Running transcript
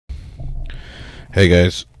Hey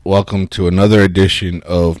guys, welcome to another edition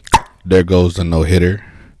of There Goes the No Hitter.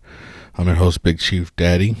 I'm your host, Big Chief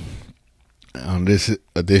Daddy. On this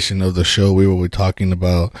edition of the show, we will be talking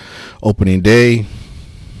about opening day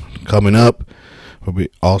coming up. Will be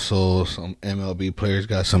also some MLB players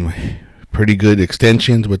got some pretty good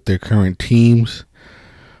extensions with their current teams.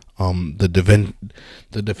 The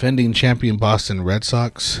defending champion Boston Red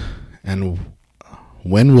Sox, and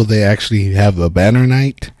when will they actually have a banner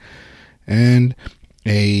night? And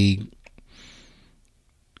a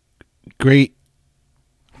great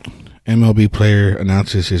MLB player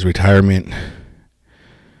announces his retirement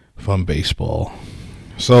from baseball.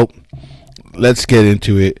 So let's get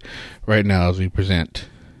into it right now as we present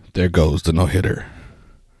There Goes the No Hitter.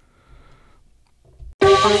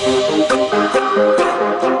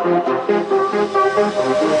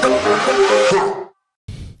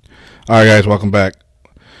 Alright guys, welcome back.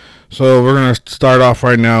 So we're going to start off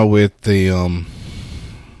right now with the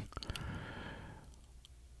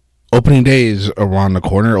opening day is around the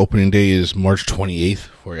corner. Opening day is March 28th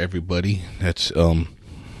for everybody. That's in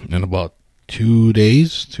about 3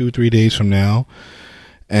 days from now.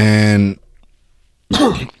 And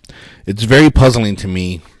it's very puzzling to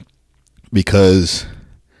me because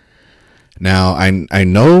now I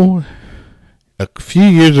know a few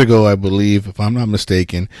years ago, I believe, if I'm not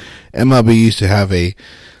mistaken, MLB used to have a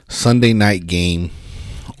Sunday night game,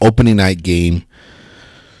 opening night game,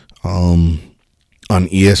 on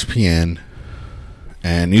ESPN,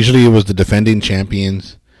 and usually it was the defending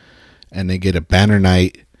champions, and they get a banner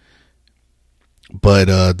night,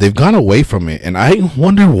 but they've gone away from it, and I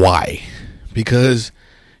wonder why, because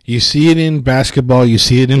you see it in basketball, you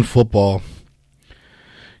see it in football.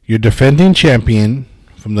 Your defending champion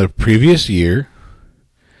from the previous year,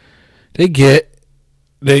 they get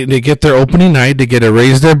their opening night, they get to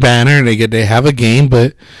raise their banner, they have a game,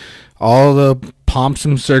 but all the pomps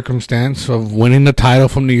and circumstance of winning the title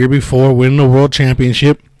from the year before, winning the world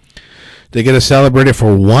championship, they get to celebrate it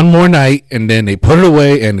for one more night, and then they put it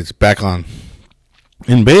away, and it's back on.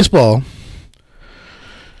 In baseball,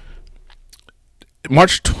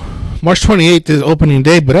 March 28th is opening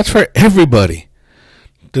day, but that's for everybody.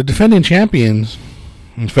 The defending champions,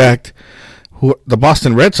 in fact, the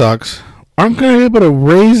Boston Red Sox, aren't going to be able to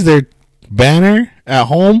raise their banner at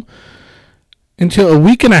home until a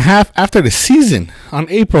week and a half after the season on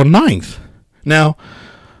April 9th. Now,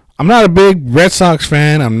 I'm not a big Red Sox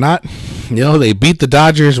fan. I'm not, they beat the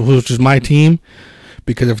Dodgers, which is my team,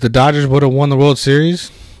 because if the Dodgers would have won the World Series,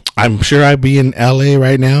 I'm sure I'd be in LA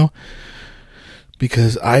right now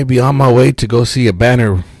because I'd be on my way to go see a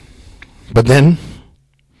banner. But then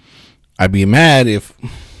I'd be mad if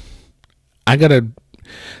I got to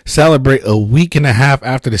celebrate a week and a half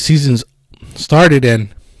after the season's started,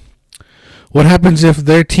 and what happens if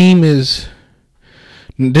their team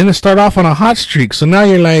didn't start off on a hot streak? So now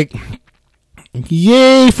you're like,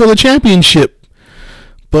 yay for the championship,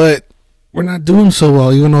 but we're not doing so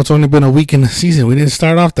well, even though it's only been a week in the season. We didn't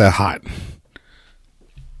start off that hot.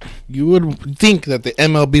 You would think that the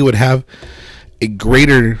MLB would have a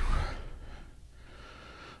greater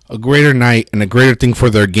night and a greater thing for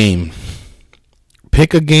their game.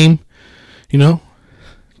 Pick a game, do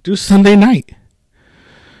Sunday night.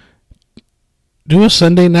 Do a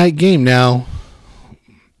Sunday night game. Now,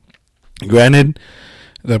 granted,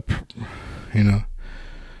 the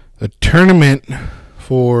tournament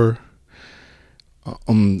for the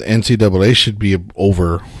NCAA should be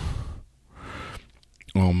over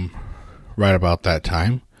right about that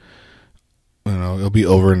time. It'll be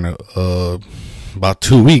over in about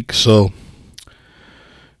 2 weeks. So,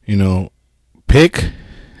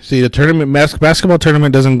 see, the tournament basketball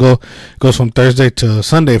tournament doesn't goes from Thursday to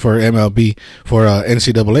Sunday for MLB for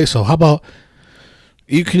NCAA. So how about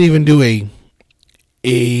you can even do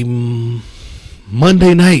a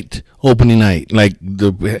Monday night opening night, like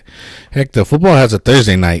the football has a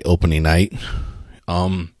Thursday night opening night.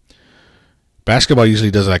 Basketball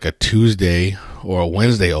usually does like a Tuesday or a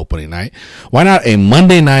Wednesday opening night. Why not a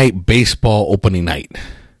Monday night baseball opening night?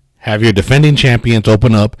 Have your defending champions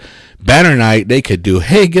open up banner night. They could do,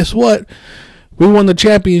 hey, guess what? We won the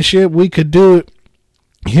championship. We could do it.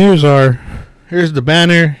 Here's the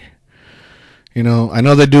banner. I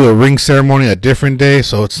know they do a ring ceremony a different day,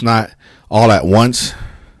 so it's not all at once.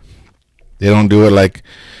 They don't do it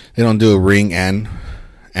they don't do a ring and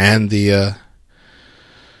the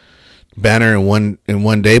banner in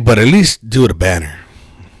one day, but at least do it a banner.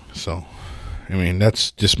 So,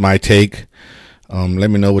 that's just my take.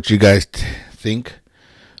 Let me know what you guys think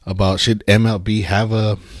about, should MLB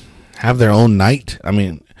have their own night? I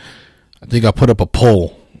think I put up a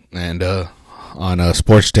poll and on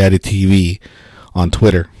Sports Daddy TV on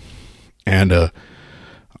Twitter, and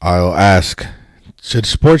I'll ask,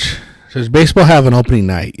 should baseball have an opening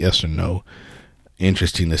night? Yes or no?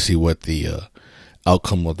 Interesting to see what the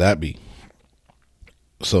outcome will that be.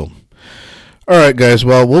 So, all right, guys.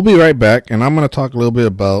 Well, we'll be right back, and I'm going to talk a little bit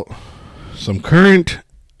about some current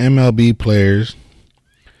MLB players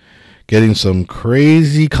getting some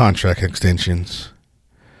crazy contract extensions,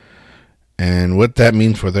 and what that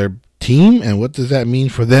means for their team, and what does that mean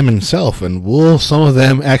for them themselves, and will some of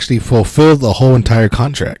them actually fulfill the whole entire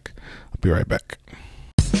contract? I'll be right back.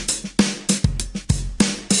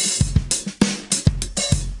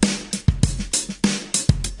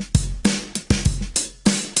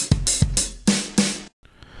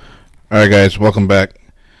 All right, guys, welcome back.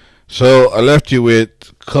 So I left you with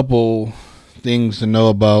a couple things to know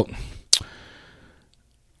about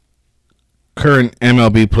current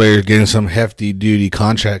MLB players getting some hefty duty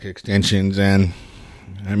contract extensions, and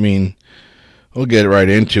I mean, we'll get right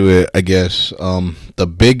into it, I guess. The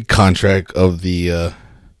big contract of the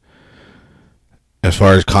as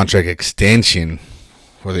far as contract extension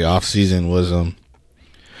for the offseason was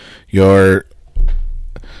your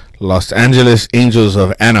Los Angeles Angels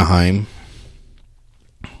of Anaheim.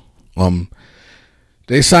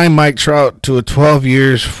 They signed Mike Trout to a 12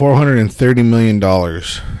 years, $430 million.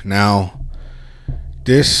 Now,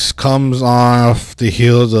 this comes off the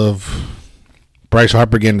heels of Bryce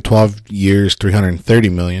Harper getting 12 years,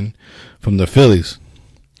 $330 million from the Phillies.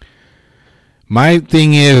 My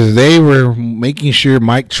thing is, they were making sure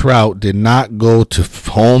Mike Trout did not go to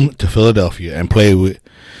home to Philadelphia and play with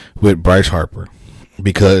Bryce Harper,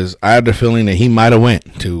 because I had the feeling that he might have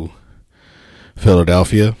went to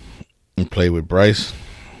Philadelphia and played with Bryce.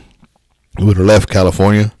 He would have left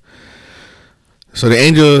California. So the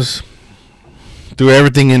Angels threw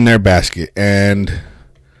everything in their basket, and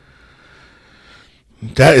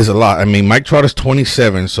that is a lot. I mean, Mike Trout is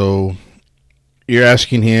 27, so you're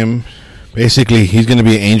asking him, basically, he's going to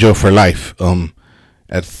be an Angel for life.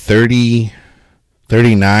 At 30,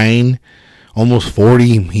 39, almost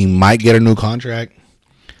 40, he might get a new contract,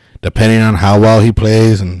 depending on how well he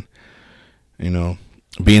plays, and, you know,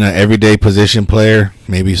 being an everyday position player,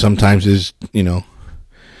 maybe sometimes is, you know,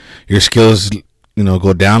 your skills, you know,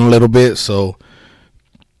 go down a little bit. So,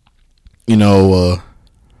 you know,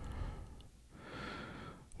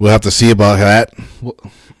 we'll have to see about that.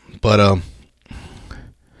 But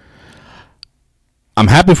I'm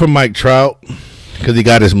happy for Mike Trout because he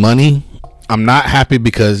got his money. I'm not happy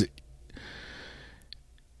because,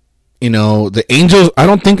 you know, the Angels, I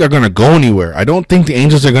don't think are going to go anywhere. I don't think the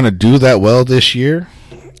Angels are going to do that well this year.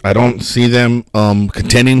 I don't see them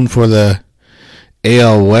contending for the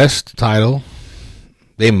AL West title.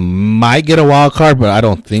 They might get a wild card, but I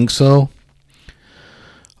don't think so.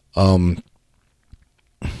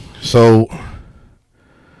 So,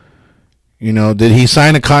 you know, did he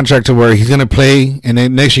sign a contract to where he's going to play, and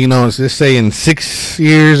then next thing you know, let's say in 6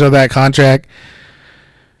 years of that contract,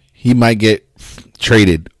 he might get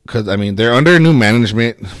traded? Because, I mean, they're under new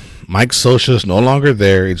management. Mike Scioscia's no longer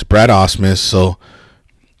there. It's Brad Ausmus. So,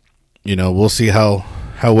 you know, we'll see how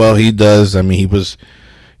well he does. I mean,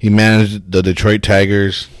 he managed the Detroit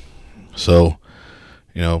Tigers. So,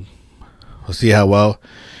 you know, we'll see how well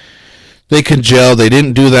they can gel. They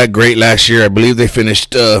didn't do that great last year. I believe they finished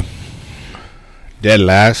dead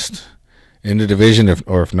last in the division,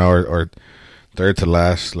 or third to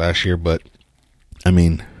last year. But, I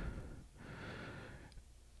mean,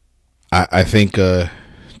 I think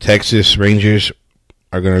Texas Rangers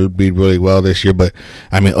are going to be really well this year. But,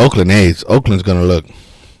 I mean, Oakland's going to look.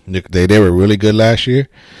 They were really good last year.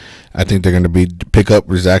 I think they're going to pick up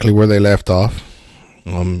exactly where they left off.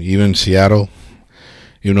 Even Seattle,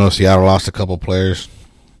 even though Seattle lost a couple players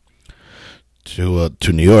to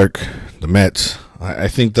New York, the Mets, I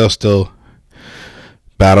think they'll still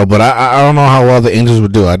battle. But I don't know how well the Angels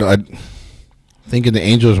would do. I think the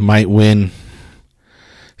Angels might win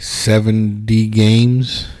 70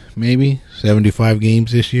 games, maybe 75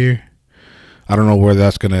 games this year. I don't know where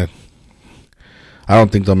that's going to. I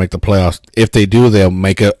don't think they'll make the playoffs. If they do, they'll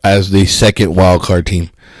make it as the second wild card team.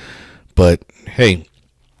 But, hey,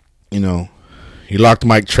 you know, you locked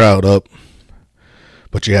Mike Trout up,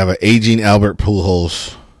 but you have an aging Albert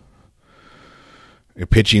Pujols. Your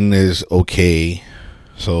pitching is okay.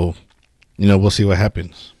 So, you know, we'll see what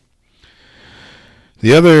happens.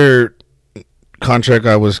 The other contract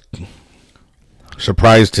I was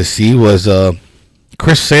surprised to see was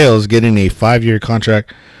Chris Sale getting a 5-year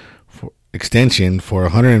contract extension for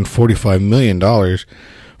 $145 million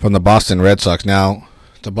from the Boston Red Sox. Now,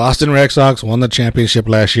 the Boston Red Sox won the championship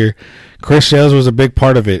last year. Chris Sale was a big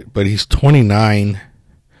part of it, but he's 29.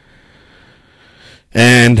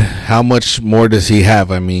 And how much more does he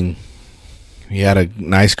have? I mean, he had a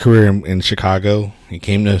nice career in Chicago. He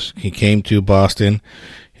came to Boston.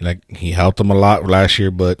 He helped them a lot last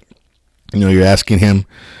year, but you're asking him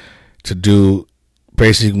to do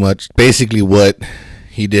basically what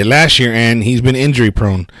he did last year, and he's been injury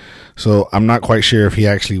prone. So I'm not quite sure if he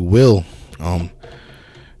actually will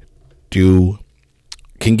can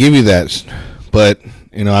give you that. But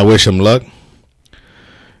I wish him luck.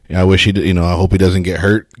 I wish I hope he doesn't get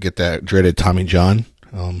hurt, get that dreaded Tommy John.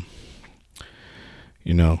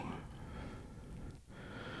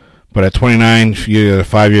 But at 29, you got a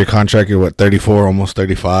 5-year contract. You're 34, almost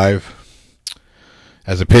 35.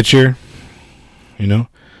 As a pitcher, you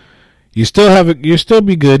still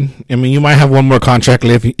be good. I mean, you might have one more contract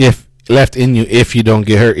if left in you if you don't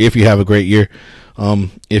get hurt. If you have a great year,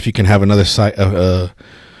 if you can have another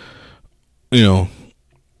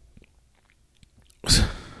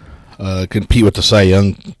compete with the Cy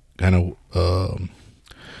Young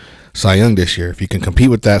Cy Young this year. If you can compete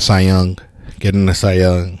with that Cy Young, getting the Cy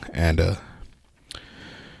Young, and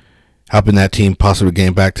helping that team possibly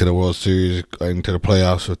getting back to the World Series, into the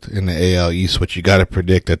playoffs in the AL East, which you got to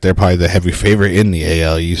predict that they're probably the heavy favorite in the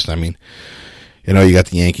AL East. I mean, you got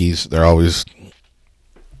the Yankees. They're always,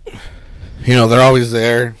 they're always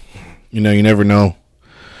there. You never know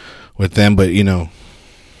with them, but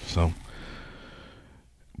so.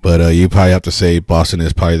 But you probably have to say Boston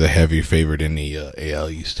is probably the heavy favorite in the AL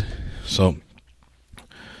East. So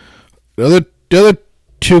the other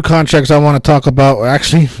two contracts I want to talk about are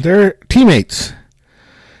actually they're teammates,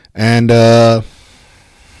 and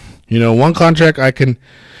one contract I can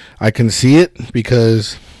see it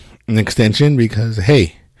because an extension because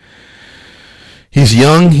hey, he's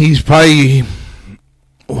young. He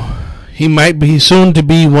might be soon to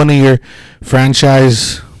be one of your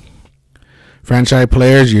franchise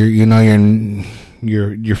players.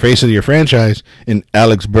 Your face of your franchise in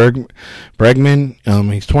Alex Bregman.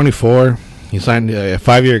 He's 24. He signed a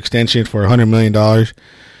 5-year extension for $100 million.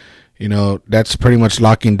 That's pretty much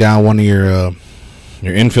locking down one of your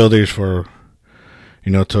infielders for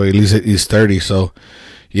till at least he's 30. So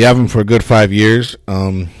you have him for a good 5 years.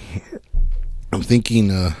 I'm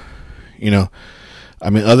thinking, other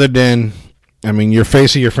than, your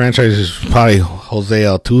face of your franchise is probably Jose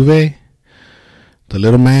Altuve, the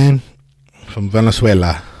little man from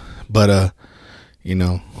Venezuela, but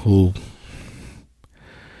who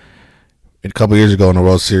a couple years ago in the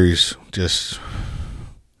World Series just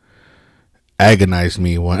agonized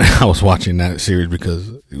me when I was watching that series because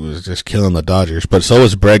it was just killing the Dodgers. But so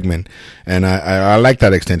is Bregman, and I like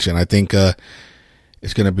that extension. I think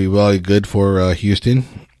it's going to be really good for Houston,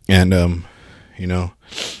 and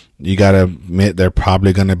you got to admit they're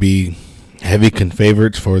probably going to be heavy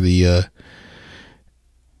favorites for the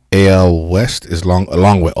AL West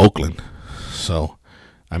along with Oakland. So,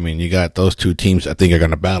 you got those two teams I think are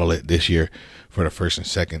going to battle it this year for the first and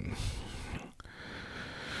second.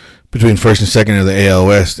 Between first and second of the AL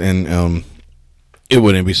West, and it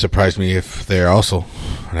wouldn't be surprised me if they're also,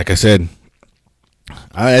 like I said,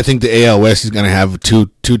 I think the AL West is going to have two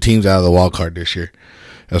teams out of the wild card this year.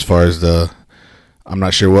 As far as I'm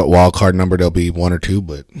not sure what wild card number they'll be, 1 or 2,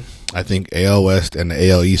 but I think AL West and the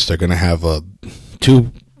AL East are going to have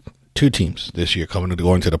two teams this year going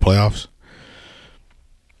to the playoffs.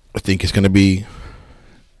 I think it's going to be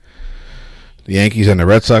the Yankees and the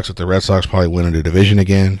Red Sox, with the Red Sox probably winning the division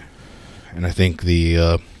again. And I think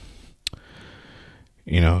I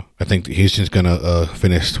think Houston's going to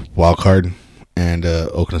finish wild card, and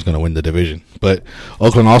Oakland's going to win the division. But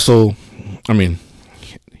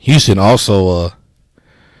Houston also,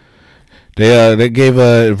 they gave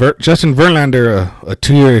Justin Verlander a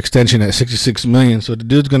 2-year extension at $66 million. So the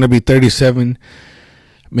dude's going to be 37,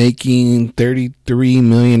 making $33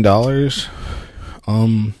 million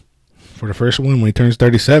for the first one when he turns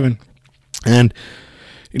 37. And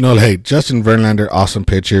hey, Justin Verlander, awesome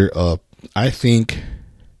pitcher. I think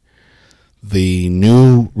the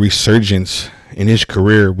new resurgence in his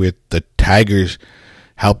career with the Tigers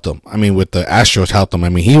helped him. With the Astros helped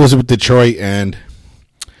him. He was with Detroit, and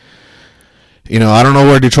I don't know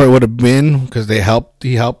where Detroit would have been because he helped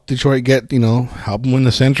Detroit get, help him win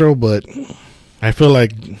the Central. But I feel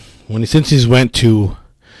like since he's went to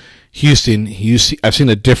Houston, I've seen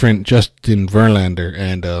a different Justin Verlander,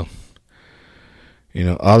 and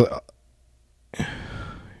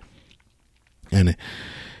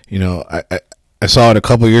I saw it a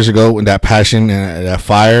couple years ago when that passion and that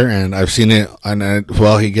fire, and I've seen it. And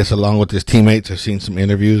he gets along with his teammates. I've seen some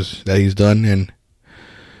interviews that he's done, and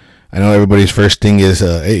I know everybody's first thing is,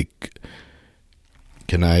 hey,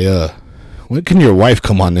 when can your wife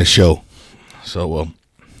come on this show? So, well,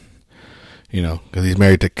 you know, because he's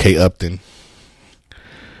married to Kate Upton.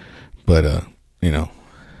 But, you know.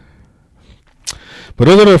 But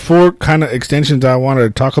those are the 4 kind of extensions I wanted to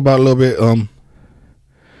talk about a little bit.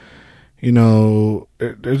 You know,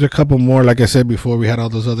 there's a couple more. Like I said before, we had all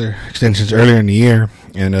those other extensions earlier in the year.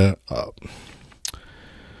 And,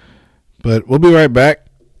 but we'll be right back.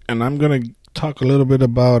 And I'm going to talk a little bit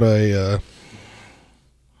about a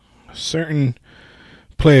certain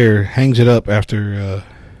player hangs it up after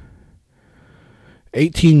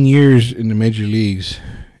 18 years in the major leagues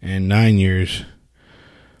and 9 years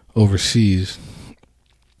overseas,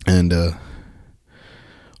 and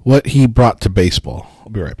what he brought to baseball. I'll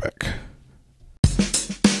be right back.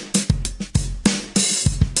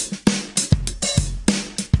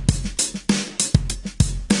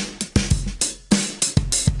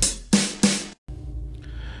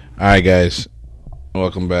 All right, guys,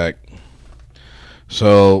 welcome back.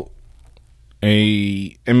 So,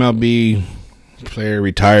 a MLB player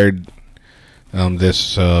retired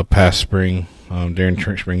this past spring during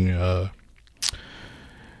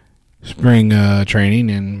spring training,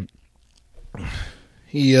 and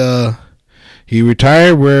he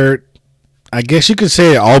retired where I guess you could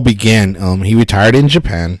say it all began. He retired in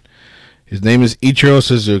Japan. His name is Ichiro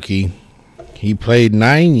Suzuki. He played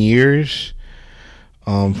 9 years,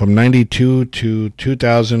 from 92 to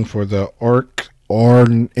 2000 for the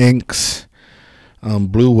Ornx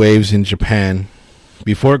Blue Waves in Japan,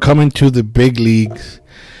 before coming to the big leagues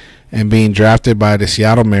and being drafted by the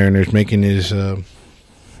Seattle Mariners, making his,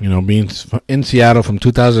 being in Seattle from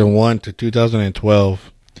 2001 to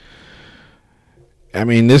 2012. I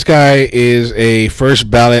mean, this guy is a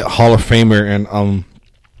first ballot Hall of Famer, and I'm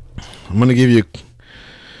going to give you,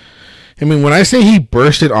 when I say he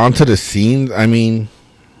bursted onto the scene, I mean,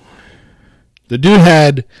 the dude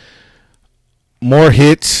had more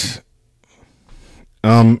hits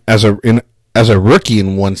as a rookie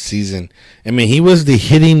in one season. I mean, he was the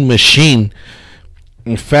hitting machine.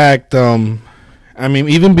 In fact,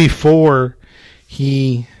 even before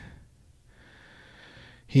he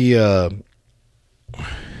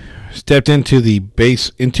stepped into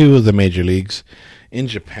the major leagues in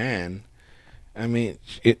Japan, I mean,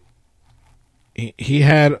 he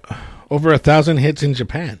had over 1,000 hits in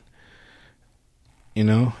Japan. You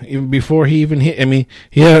know, even before he even hit, I mean,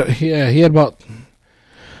 he had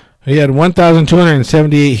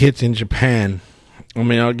 1,278 hits in Japan. I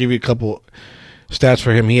mean, I'll give you a couple stats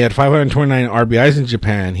for him. He had 529 RBIs in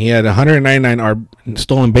Japan. He had 199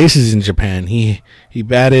 stolen bases in Japan. He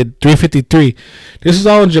batted .353. This is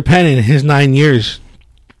all in Japan in his 9 years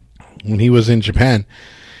when he was in Japan.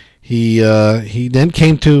 He then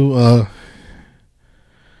came to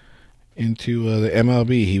into the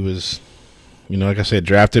MLB. He was, like I said,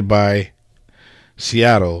 drafted by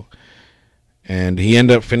Seattle, and he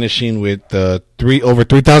ended up finishing with over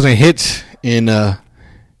 3,000 hits in the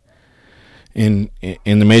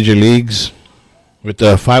major leagues, with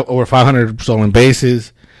over 500 stolen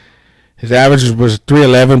bases. His average was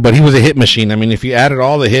 .311, but he was a hit machine. I mean, if you added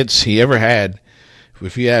all the hits he ever had,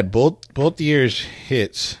 if you add both years'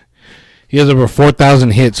 hits, he has over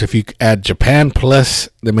 4,000 hits. If you add Japan plus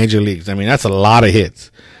the major leagues, I mean, that's a lot of hits.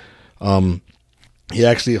 He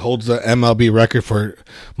actually holds the MLB record for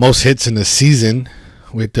most hits in the season,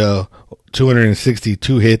 with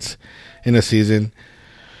 262 hits in a season.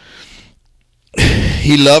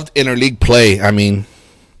 He loved interleague play. I mean,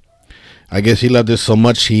 I guess he loved it so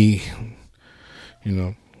much I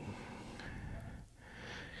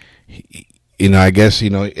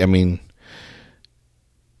mean,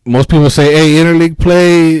 most people say, hey, interleague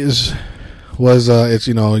play it's,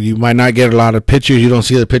 you might not get a lot of pitchers. You don't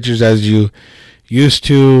see the pitchers as you used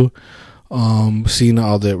to seeing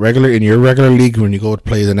all the in your regular league. When you go to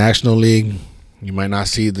play the National League, you might not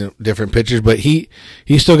see the different pitchers, but he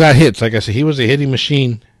still got hits. Like I said, he was a hitting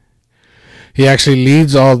machine. He actually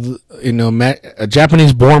leads all the,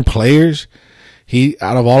 Japanese born players.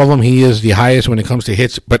 Out of all of them, he is the highest when it comes to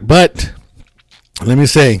hits. But let me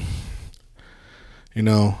say,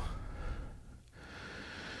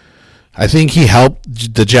 I think he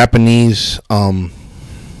helped the Japanese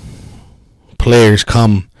players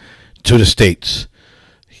come to the States.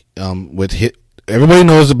 Everybody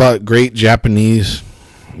knows about great Japanese,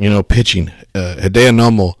 pitching. Hideo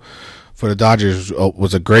Nomo for the Dodgers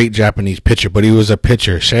was a great Japanese pitcher, but he was a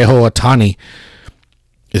pitcher. Shohei Ohtani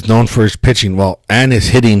is known for his pitching, and his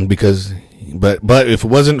hitting, but if it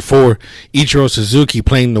wasn't for Ichiro Suzuki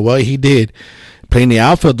playing the way he did, playing the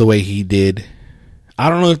outfield the way he did, I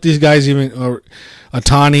don't know if these guys or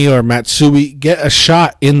Ohtani or Matsui get a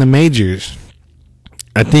shot in the majors.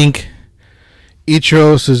 I think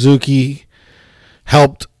Ichiro Suzuki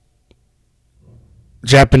helped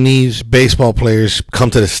Japanese baseball players come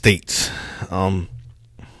to the States,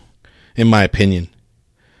 in my opinion.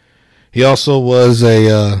 He also was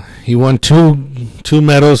he won two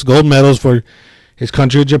medals, gold medals for his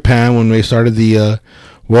country of Japan when they started the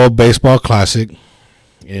World Baseball Classic.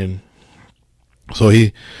 And so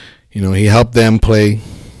he helped them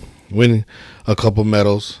win a couple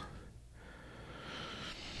medals.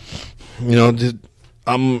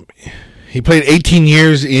 He played 18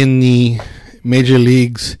 years in the major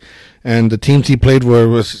leagues, and the teams he played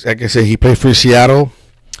was, like I said, he played for Seattle.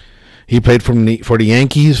 He played for the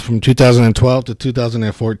Yankees from 2012 to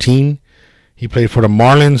 2014. He played for the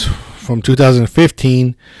Marlins from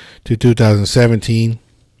 2015 to 2017.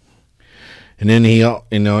 And then he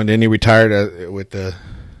retired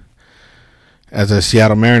as a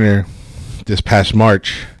Seattle Mariner this past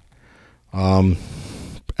March.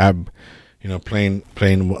 Playing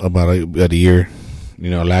about a year,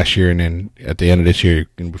 last year, and then at the end of this year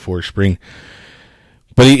and before spring.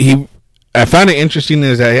 But I found it interesting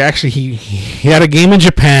is that he had a game in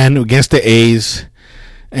Japan against the A's,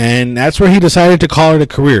 and that's where he decided to call it a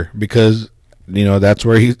career, because that's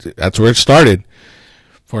where it started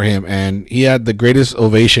for him, and he had the greatest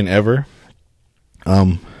ovation ever.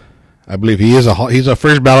 I believe he's a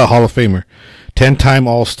first ballot Hall of Famer, 10-time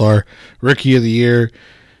All-Star, Rookie of the Year,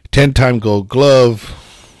 10-time Gold Glove.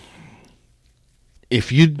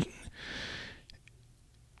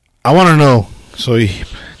 I want to know, so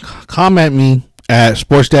comment me at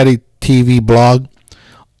Sports Daddy TV blog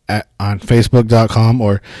on Facebook.com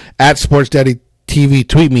or at Sports Daddy TV.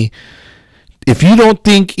 Tweet me. If you don't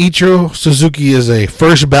think Ichiro Suzuki is a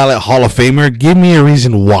first ballot Hall of Famer, give me a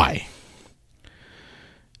reason why.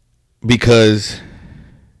 Because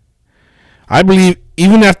I believe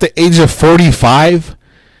even at the age of 45,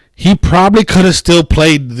 he probably could have still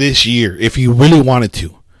played this year if he really wanted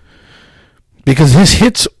to. Because his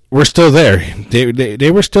hits were still there.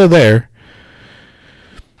 They were still there.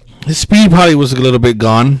 His speed probably was a little bit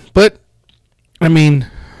gone. But, I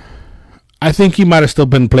think he might have still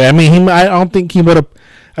been playing. I don't think he would have.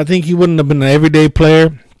 I think he wouldn't have been an everyday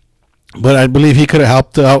player. But I believe he could have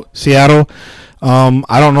helped out Seattle.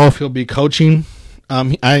 I don't know if he'll be coaching.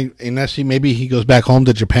 Unless maybe he goes back home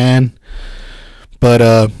to Japan.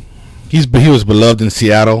 But he was beloved in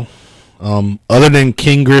Seattle. Other than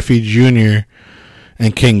King Griffey Jr.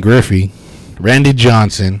 and King Griffey, Randy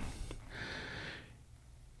Johnson,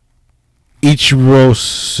 Ichiro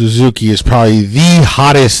Suzuki is probably the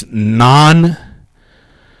hottest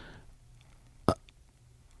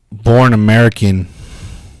non-American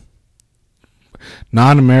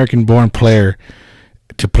born player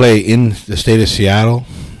to play in the state of Seattle.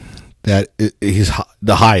 That he's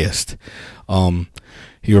the highest.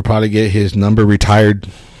 He will probably get his number retired,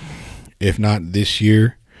 if not this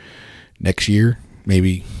year, next year,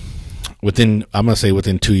 maybe within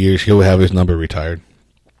 2 years, he'll have his number retired.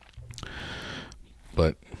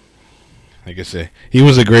 But like I say, he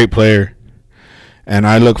was a great player, and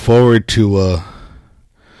I look forward to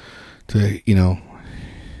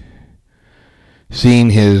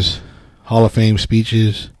seeing his Hall of Fame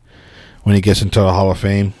speeches when he gets into the Hall of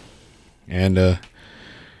Fame. And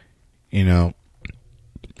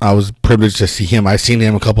I was privileged to see him. I've seen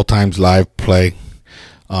him a couple times live play.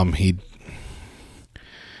 He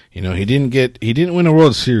didn't win a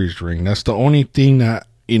World Series ring. That's the only thing that,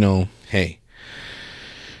 hey,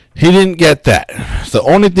 he didn't get that. The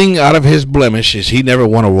only thing out of his blemish is he never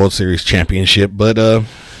won a World Series championship. But, I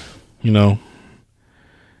don't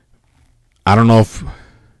know if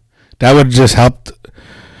that would just help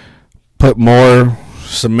put more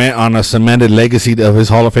cement on a cemented legacy of his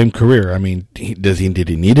Hall of Fame career. Did he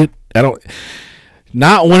need it?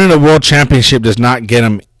 Not winning a world championship does not get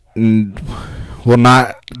him, will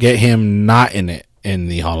not get him not in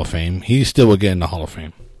the Hall of Fame. He still will get in the Hall of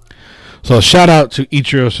Fame. So shout out to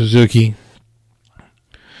Ichiro Suzuki.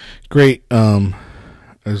 Great. It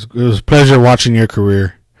was a pleasure watching your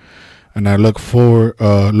career, and I look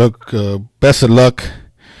best of luck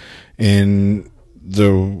in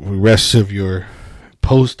the rest of your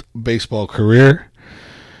post-baseball career,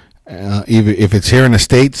 even if it's here in the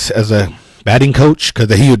States as a batting coach,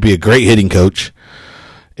 because he would be a great hitting coach.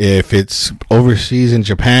 If it's overseas in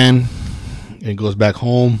Japan and goes back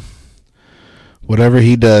home, whatever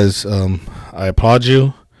he does, I applaud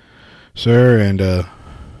you, sir, and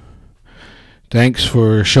thanks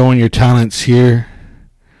for showing your talents here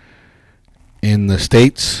in the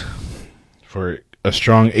States for a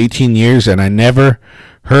strong 18 years, and I never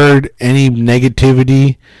heard any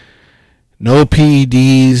negativity, no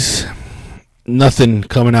PEDs, nothing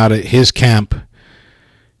coming out of his camp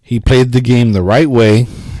He played the game the right way,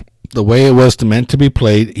 the way it was meant to be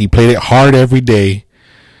played. He played it hard every day,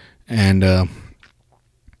 and I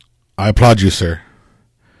applaud you, sir.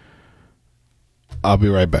 I'll be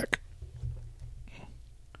right back.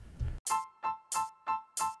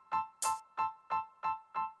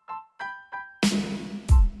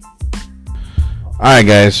 Alright,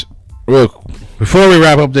 guys. Before we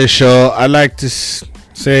wrap up this show, I'd like to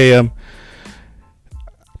say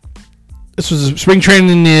spring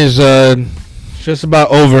training is just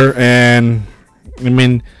about over, and I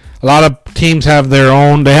mean, a lot of teams have their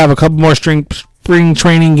own. They have a couple more spring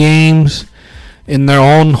training games in their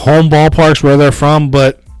own home ballparks where they're from,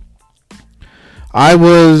 but I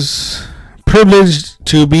was privileged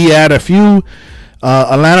to be at a few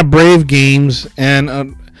Atlanta Brave games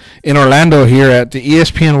and in Orlando here at the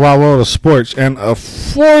ESPN Wild World of Sports, and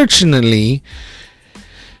unfortunately,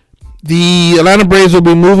 the Atlanta Braves will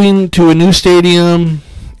be moving to a new stadium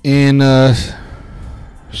in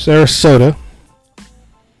Sarasota,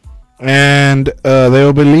 and they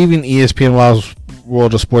will be leaving ESPN Wild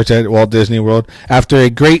World of Sports at Walt Disney World after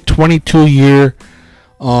a great 22 years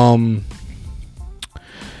of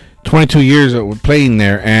playing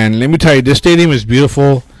there. And let me tell you, this stadium is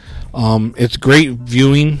beautiful. It's great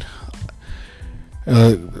viewing.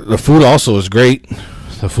 The food also is great.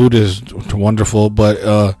 The food is wonderful, but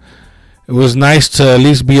it was nice to at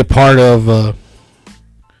least be a part of the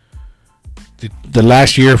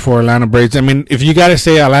last year for Atlanta Braves. I mean, if you got to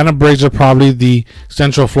say, Atlanta Braves are probably the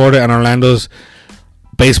Central Florida and Orlando's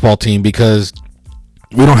baseball team, because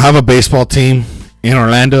we don't have a baseball team in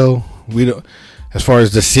Orlando. We don't, as far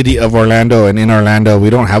as the city of Orlando, and in Orlando, we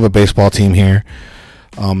don't have a baseball team here.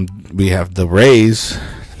 We have the Rays,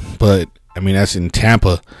 but I mean, that's in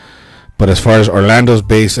Tampa. But as far as Orlando's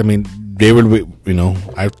base, I mean, they were,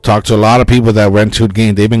 I've talked to a lot of people that went to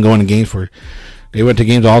games. They've been going to games they went to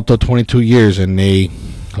games all the 22 years, and they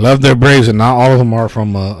love their Braves, and not all of them are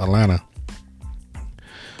from Atlanta.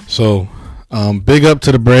 So, big up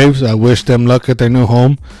to the Braves. I wish them luck at their new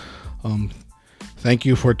home. Thank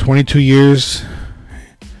you for 22 years.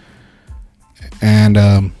 And,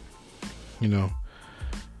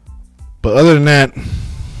 but other than that,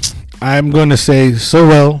 I'm going to say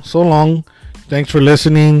so long. Thanks for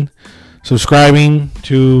listening, subscribing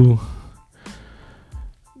to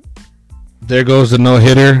There Goes the No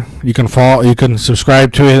Hitter. You can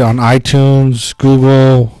subscribe to it on iTunes,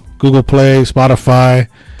 Google Play, Spotify.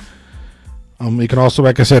 You can also,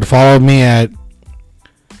 like I said, follow me at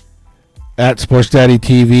Sports Daddy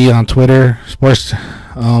TV on Twitter,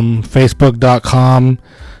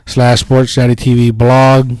 Facebook.com/Sports Daddy TV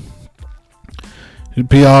blog.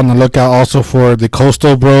 Be on the lookout also for the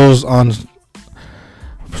Coastal Bros on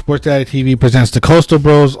Sports Daddy TV presents the Coastal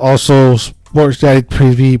Bros. Also, Sports Daddy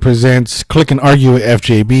TV presents Click and Argue with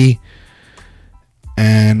FJB.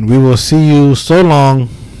 And we will see you so long,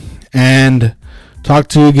 and talk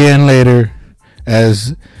to you again later,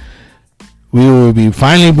 as we will be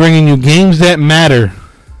finally bringing you games that matter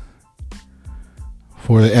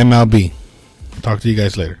for the MLB. Talk to you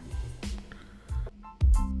guys later.